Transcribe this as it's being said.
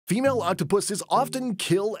Female octopuses often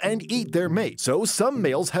kill and eat their mate, so some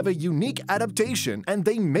males have a unique adaptation and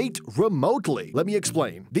they mate remotely. Let me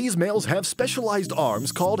explain. These males have specialized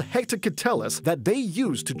arms called hectocotylus that they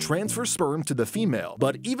use to transfer sperm to the female,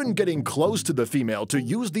 but even getting close to the female to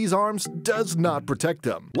use these arms does not protect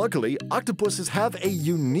them. Luckily, octopuses have a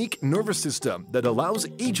unique nervous system that allows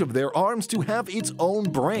each of their arms to have its own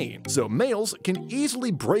brain, so males can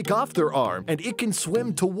easily break off their arm and it can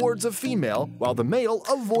swim towards a female while the male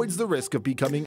avoids the risk of becoming